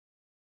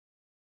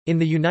In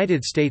the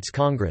United States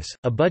Congress,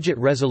 a budget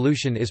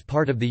resolution is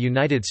part of the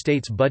United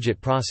States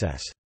budget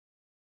process.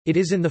 It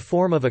is in the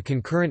form of a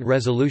concurrent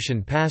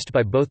resolution passed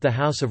by both the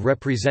House of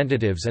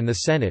Representatives and the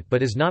Senate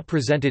but is not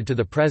presented to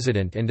the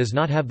President and does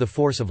not have the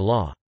force of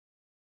law.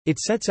 It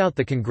sets out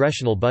the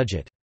congressional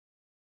budget.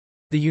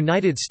 The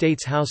United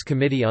States House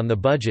Committee on the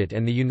Budget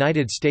and the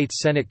United States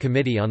Senate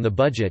Committee on the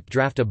Budget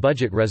draft a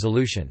budget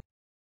resolution.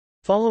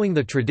 Following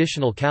the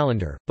traditional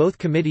calendar, both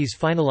committees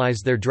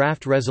finalize their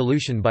draft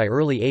resolution by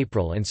early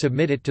April and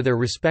submit it to their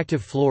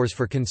respective floors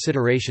for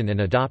consideration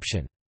and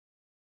adoption.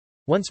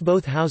 Once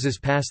both houses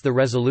pass the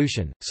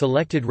resolution,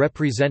 selected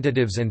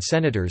representatives and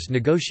senators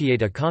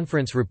negotiate a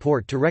conference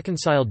report to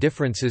reconcile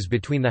differences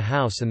between the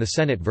House and the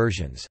Senate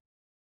versions.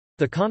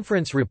 The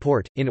conference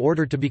report, in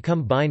order to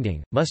become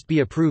binding, must be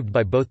approved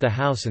by both the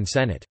House and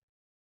Senate.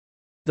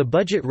 The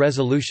budget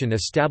resolution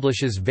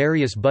establishes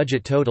various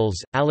budget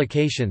totals,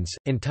 allocations,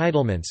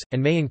 entitlements,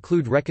 and may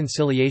include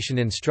reconciliation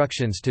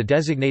instructions to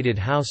designated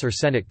House or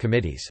Senate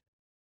committees.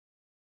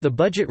 The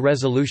budget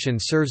resolution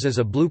serves as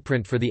a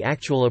blueprint for the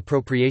actual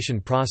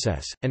appropriation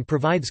process, and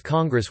provides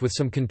Congress with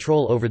some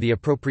control over the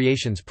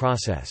appropriations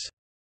process.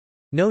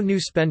 No new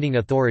spending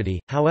authority,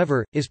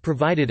 however, is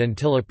provided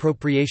until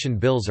appropriation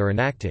bills are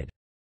enacted.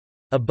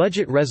 A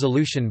budget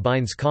resolution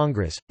binds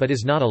Congress, but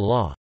is not a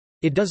law.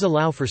 It does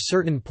allow for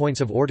certain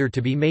points of order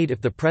to be made if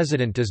the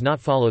President does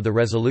not follow the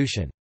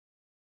resolution.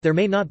 There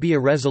may not be a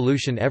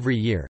resolution every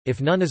year.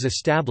 If none is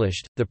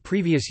established, the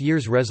previous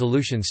year's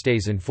resolution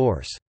stays in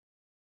force.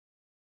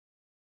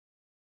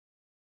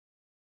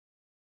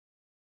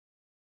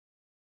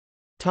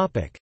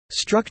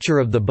 Structure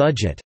of the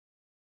budget.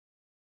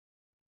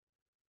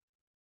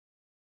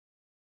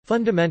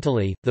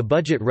 Fundamentally, the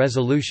budget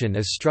resolution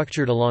is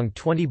structured along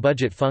 20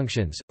 budget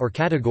functions, or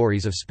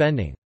categories of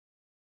spending.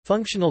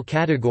 Functional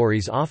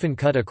categories often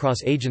cut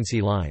across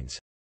agency lines.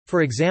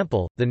 For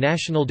example, the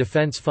National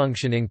Defense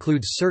Function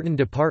includes certain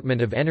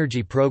Department of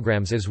Energy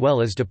programs as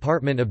well as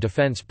Department of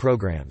Defense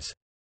programs.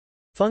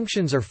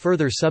 Functions are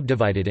further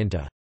subdivided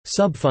into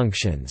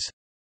subfunctions.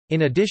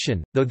 In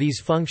addition, though these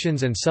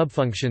functions and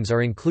subfunctions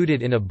are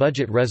included in a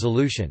budget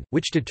resolution,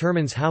 which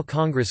determines how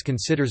Congress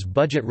considers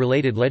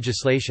budget-related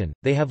legislation,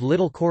 they have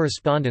little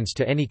correspondence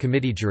to any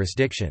committee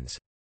jurisdictions.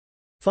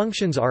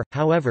 Functions are,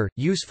 however,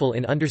 useful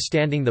in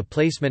understanding the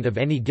placement of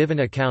any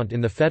given account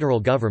in the federal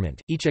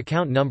government. Each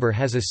account number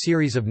has a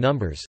series of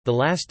numbers, the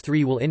last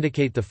three will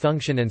indicate the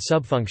function and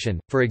subfunction,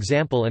 for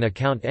example an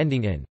account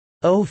ending in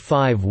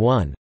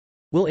 051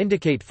 will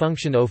indicate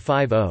function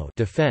 050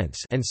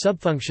 defense and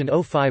subfunction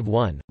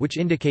 051, which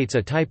indicates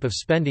a type of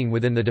spending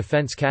within the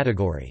defense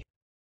category.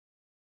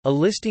 A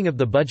listing of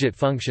the budget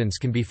functions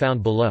can be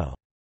found below.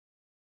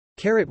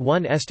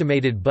 1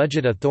 Estimated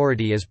budget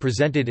authority as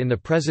presented in the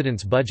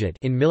President's budget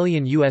in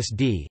million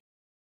USD.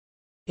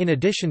 In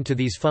addition to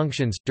these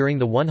functions, during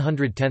the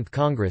 110th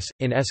Congress,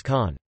 in S.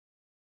 Con.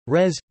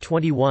 Res.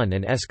 21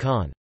 and S.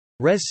 Con.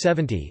 Res.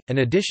 70, an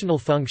additional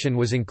function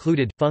was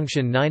included,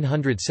 function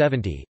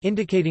 970,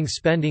 indicating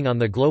spending on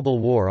the global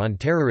war on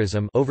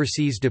terrorism,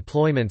 overseas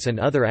deployments and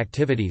other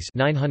activities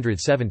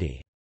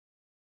 970.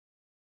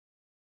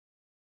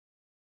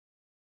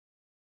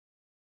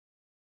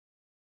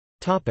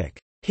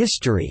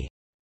 History.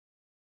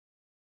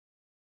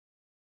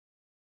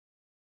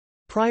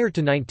 Prior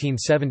to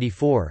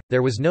 1974,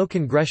 there was no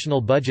Congressional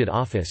Budget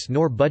Office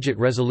nor budget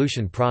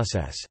resolution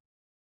process.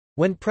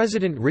 When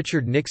President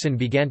Richard Nixon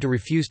began to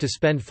refuse to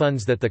spend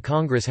funds that the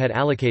Congress had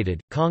allocated,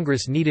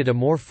 Congress needed a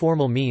more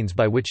formal means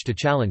by which to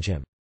challenge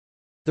him.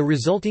 The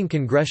resulting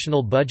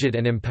Congressional Budget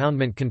and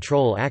Impoundment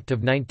Control Act of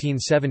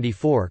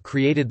 1974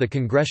 created the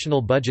Congressional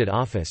Budget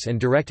Office and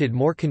directed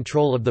more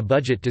control of the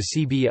budget to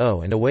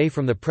CBO and away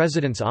from the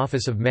President's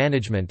Office of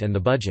Management and the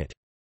Budget.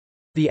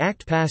 The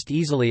act passed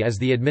easily as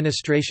the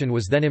administration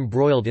was then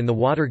embroiled in the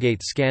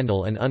Watergate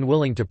scandal and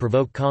unwilling to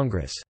provoke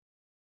Congress.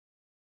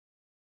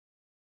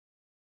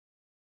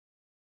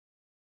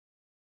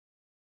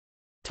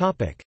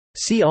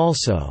 See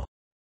also: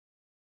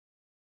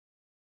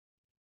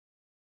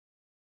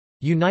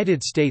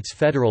 United States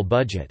federal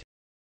budget.